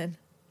being mean then.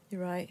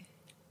 You're right.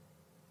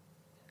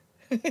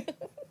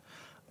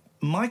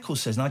 Michael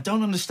says, and I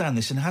don't understand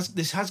this, and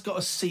this has got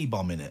a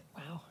C-bomb in it.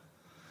 Wow.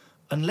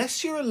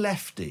 Unless you're a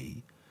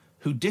lefty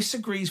who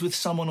disagrees with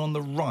someone on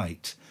the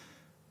right,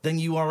 then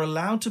you are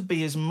allowed to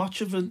be as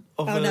much of a...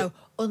 No.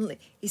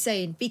 He's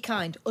saying, be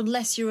kind,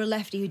 unless you're a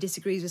lefty who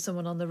disagrees with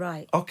someone on the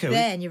right. Okay.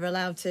 Then you're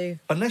allowed to...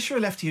 Unless you're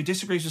a lefty who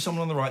disagrees with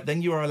someone on the right,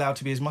 then you are allowed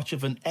to be as much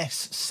of an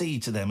SC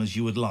to them as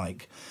you would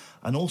like,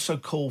 and also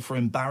call for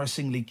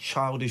embarrassingly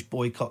childish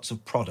boycotts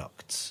of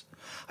products.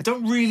 I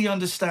don't really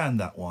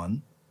understand that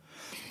one.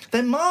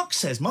 Then Mark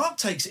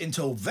takes it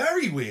into a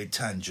very weird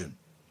tangent.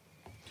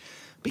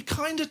 Be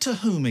kinder to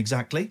whom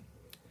exactly?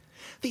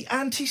 The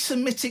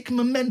anti-Semitic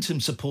Momentum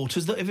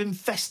supporters that have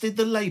infested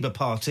the Labour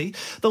Party,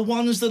 the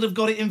ones that have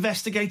got it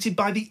investigated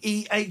by the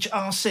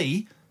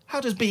EHRC.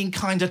 How does being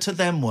kinder to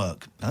them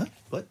work? Huh?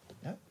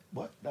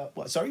 What?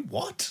 What? Sorry,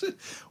 what?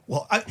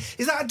 What?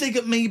 Is that a dig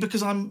at me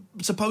because I'm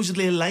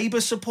supposedly a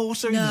Labour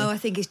supporter? No, I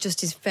think it's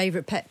just his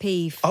favourite pet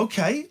peeve.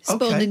 Okay.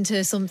 Spun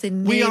into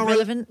something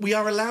irrelevant. We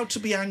are allowed to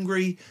be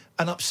angry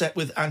and upset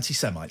with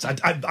anti-Semites.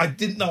 I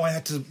didn't know I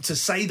had to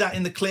say that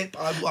in the clip.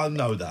 I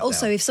know that.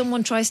 Also, now. if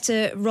someone tries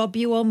to rob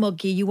you or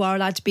mug you, you are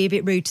allowed to be a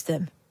bit rude to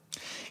them.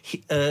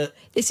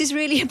 This is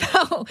really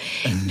about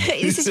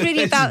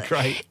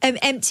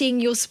emptying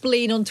your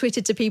spleen on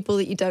Twitter to people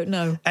that you don't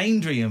know.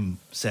 Andrium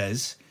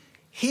says,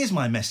 Here's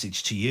my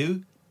message to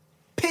you.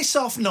 Piss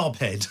off,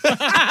 knobhead.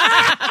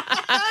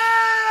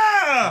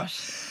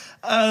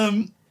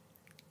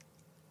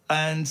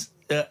 And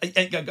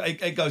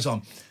it goes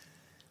on.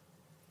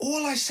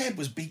 All I said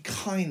was be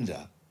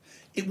kinder.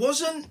 It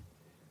was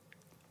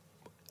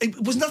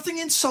nothing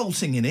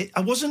insulting in it.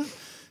 I wasn't...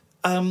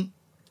 and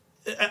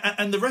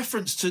the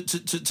reference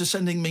to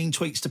sending mean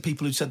tweets to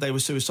people who said they were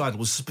suicidal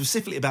was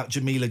specifically about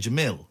Jamila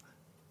Jamil.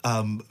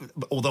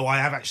 Although I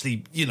have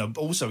actually,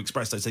 also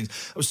expressed those things.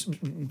 I was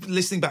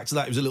listening back to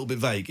that; it was a little bit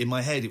vague in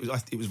my head.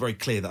 It was very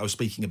clear that I was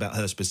speaking about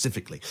her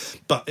specifically.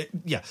 But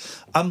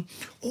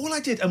all I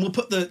did, and we'll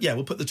put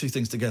the two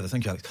things together.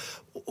 Thank you,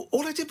 Alex.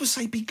 All I did was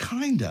say, "Be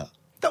kinder."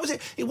 That was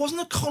it. It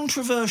wasn't a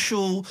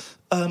controversial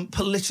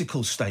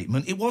political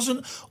statement. It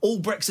wasn't all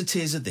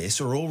Brexiteers are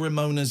this, or all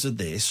Ramonas are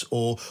this,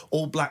 or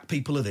all black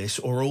people are this,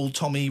 or all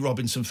Tommy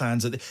Robinson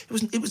fans are this.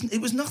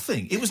 It was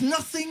nothing. It was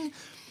nothing.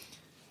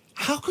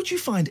 How could you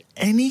find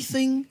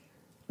anything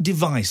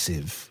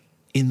divisive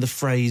in the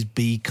phrase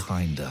 "be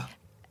kinder"?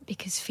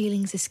 Because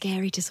feelings are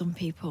scary to some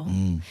people.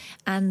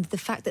 And the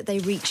fact that they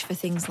reach for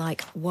things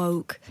like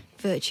woke,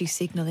 virtue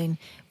signalling,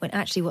 when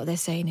actually what they're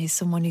saying is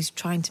someone who's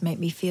trying to make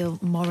me feel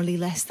morally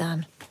less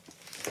than.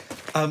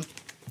 And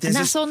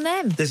that's on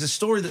them. There's a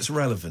story that's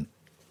relevant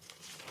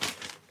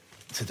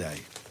today.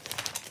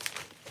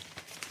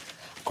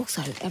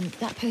 Also,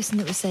 that person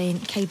that was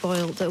saying Kay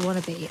Boyle don't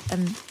want to be,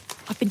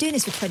 I've been doing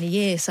this for 20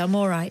 years, so I'm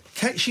all right.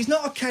 She's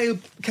not a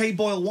Kay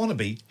Boyle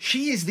wannabe.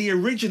 She is the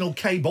original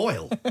Kay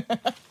Boyle.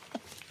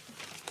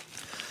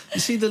 You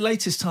see the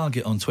latest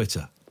target on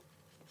Twitter?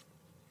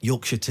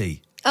 Yorkshire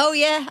tea. Oh,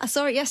 yeah, I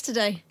saw it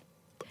yesterday.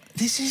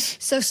 This is...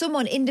 So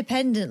someone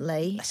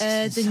independently,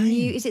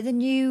 the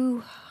new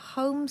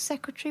Home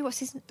Secretary? What's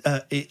his name?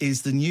 It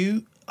is the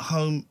new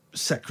Home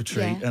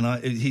Secretary, Yeah.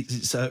 and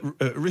it's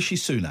Rishi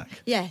Sunak.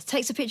 Yeah,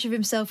 takes a picture of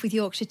himself with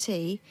Yorkshire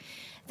tea.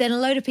 Then a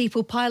load of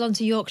people pile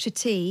onto Yorkshire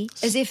tea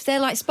as if they're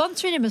like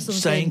sponsoring him or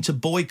something. Saying to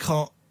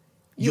boycott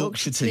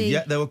Yorkshire tea. tea.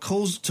 Yeah, there were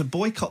calls to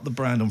boycott the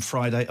brand on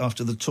Friday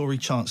after the Tory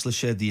Chancellor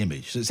shared the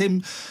image. So it's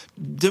him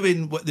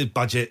doing the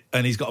budget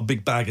and he's got a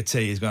big bag of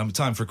tea. He's going,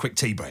 time for a quick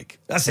tea break.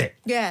 That's it.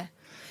 Yeah.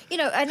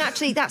 And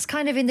actually that's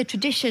kind of in the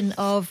tradition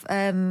of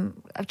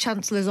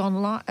chancellors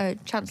online,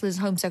 chancellors,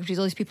 home secretaries,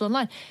 all these people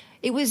online.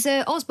 It was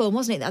Osborne,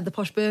 wasn't it, that had the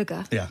posh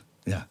burger? Yeah.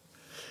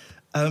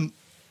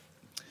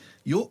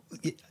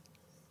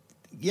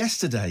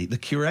 Yesterday, the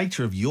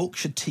curator of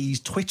Yorkshire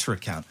Tea's Twitter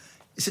account,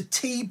 it's a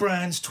tea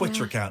brand's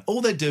Twitter account. All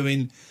they're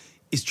doing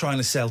is trying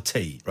to sell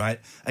tea, right?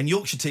 And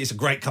Yorkshire tea is a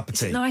great cup of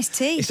tea. It's nice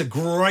tea. It's a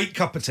great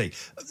cup of tea.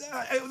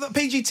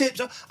 PG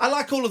tips, I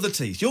like all of the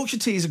teas. Yorkshire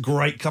tea is a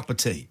great cup of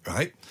tea,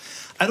 right?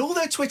 And all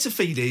their Twitter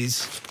feed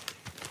is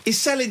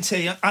selling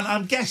tea, and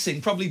I'm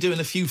guessing probably doing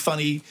a few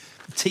funny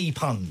tea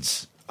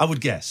puns, I would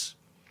guess.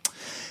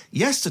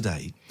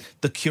 Yesterday,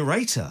 the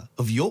curator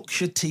of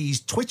Yorkshire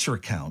Tea's Twitter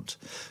account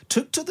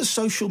took to the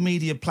social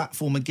media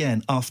platform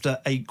again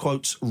after a,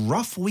 quotes,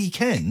 rough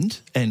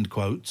weekend, end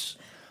quotes,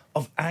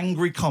 of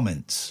angry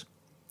comments.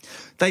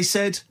 They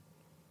said,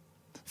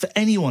 for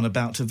anyone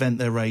about to vent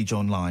their rage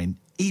online,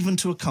 even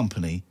to a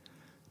company,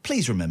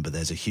 please remember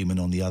there's a human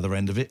on the other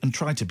end of it and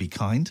try to be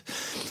kind.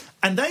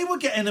 And they were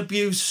getting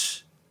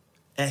abuse...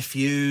 F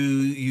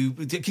you.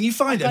 Can you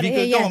find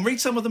it? Go on, read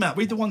some of them out.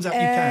 Read the ones out you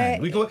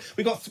can.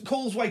 We got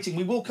calls waiting.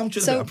 We will come to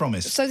them, I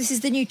promise. So this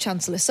is the new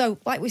Chancellor. So,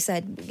 like we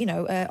said,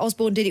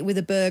 Osborne did it with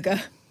a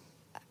burger.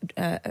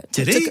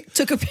 Did he?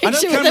 Took a picture I know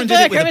with Cameron a did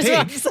it burger, with a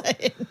is what I'm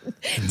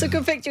saying. Took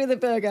a picture with a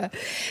burger.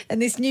 And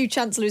this new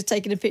Chancellor is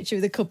taking a picture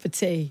with a cup of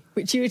tea,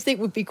 which you would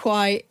think would be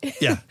quite...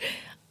 Yeah.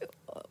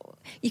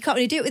 You can't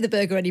really do it with a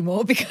burger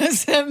anymore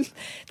because the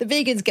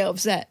vegans get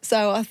upset.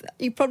 So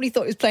you probably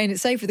thought he was playing it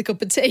safe with a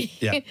cup of tea.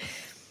 Yeah.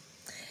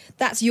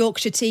 That's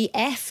Yorkshire tea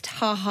effed,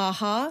 ha ha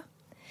ha.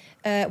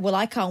 Well,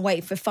 I can't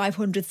wait for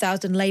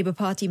 500,000 Labour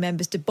Party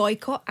members to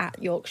boycott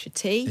at Yorkshire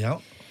Tea. Yeah.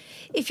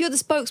 If you're the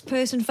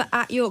spokesperson for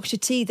at Yorkshire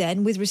Tea,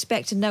 then, with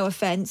respect and no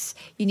offence,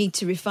 you need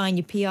to refine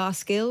your PR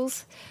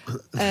skills.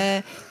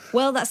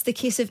 Well, that's the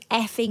kiss of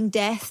effing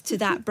death to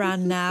that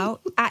brand now.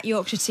 At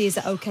Yorkshire Tea, is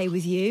that OK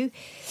with you?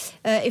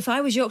 If I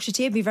was Yorkshire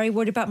Tea, I'd be very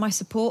worried about my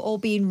support all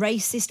being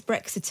racist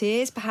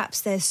Brexiteers. Perhaps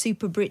their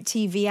Super Brit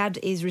TV ad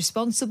is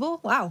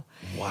responsible. Wow.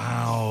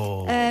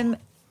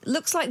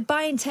 Looks like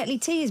buying Tetley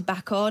tea is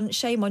back on.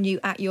 Shame on you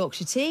at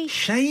Yorkshire Tea.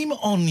 Shame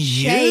on you?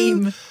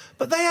 Shame.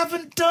 But they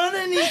haven't done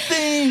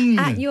anything.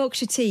 At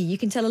Yorkshire Tea, you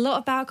can tell a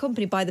lot about a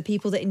company by the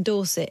people that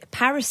endorse it.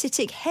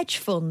 Parasitic hedge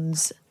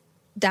funds.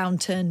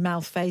 Downturned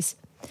mouth face.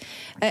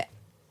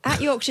 At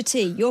Yorkshire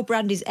Tea, your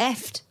brand is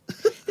effed.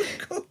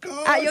 Oh,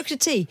 at Yorkshire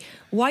Tea,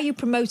 why are you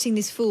promoting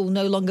this fool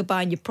no longer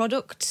buying your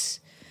products?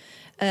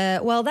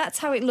 Well, that's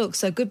how it looks.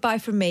 So goodbye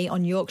from me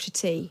on Yorkshire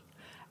Tea.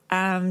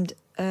 And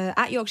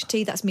at Yorkshire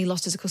Tea, that's me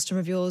lost as a customer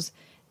of yours.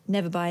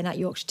 Never buying at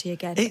Yorkshire Tea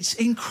again. It's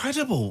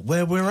incredible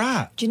where we're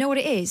at. Do you know what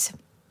it is?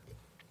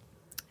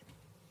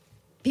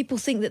 People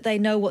think that they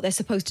know what they're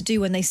supposed to do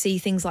when they see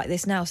things like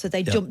this now, so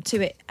they jump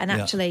to it. And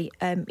actually,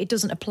 it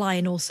doesn't apply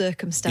in all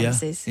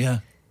circumstances. Yeah.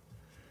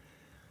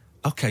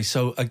 Okay,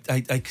 so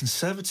a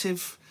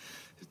Conservative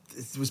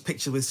was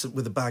pictured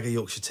with a bag of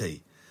Yorkshire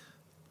tea.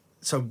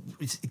 So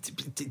we're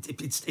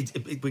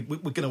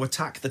going to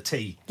attack the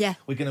tea. Yeah.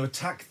 We're going to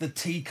attack the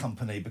tea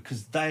company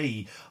because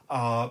they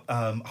are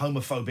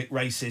homophobic,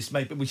 racist,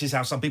 maybe, which is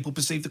how some people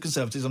perceive the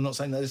Conservatives. I'm not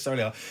saying they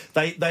necessarily are.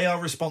 They are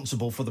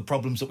responsible for the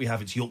problems that we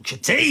have. It's Yorkshire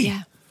tea.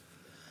 Yeah.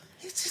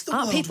 This is the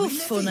Aren't world people we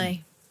live funny?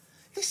 in.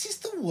 This is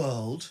the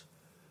world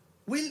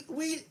we're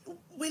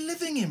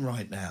living in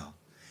right now.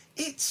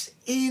 It's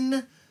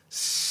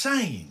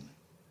insane.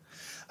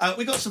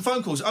 We got some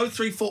phone calls.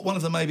 034, one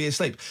of them may be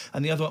asleep,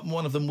 and the other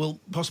one of them will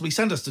possibly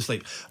send us to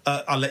sleep.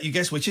 I'll let you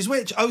guess which is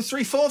which.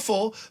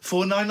 0344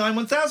 499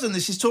 1000.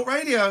 This is Talk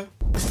Radio.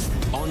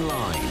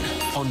 Online,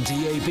 on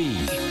DAB,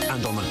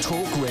 and on the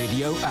Talk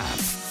Radio app.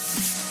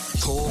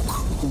 Talk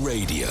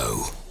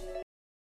Radio.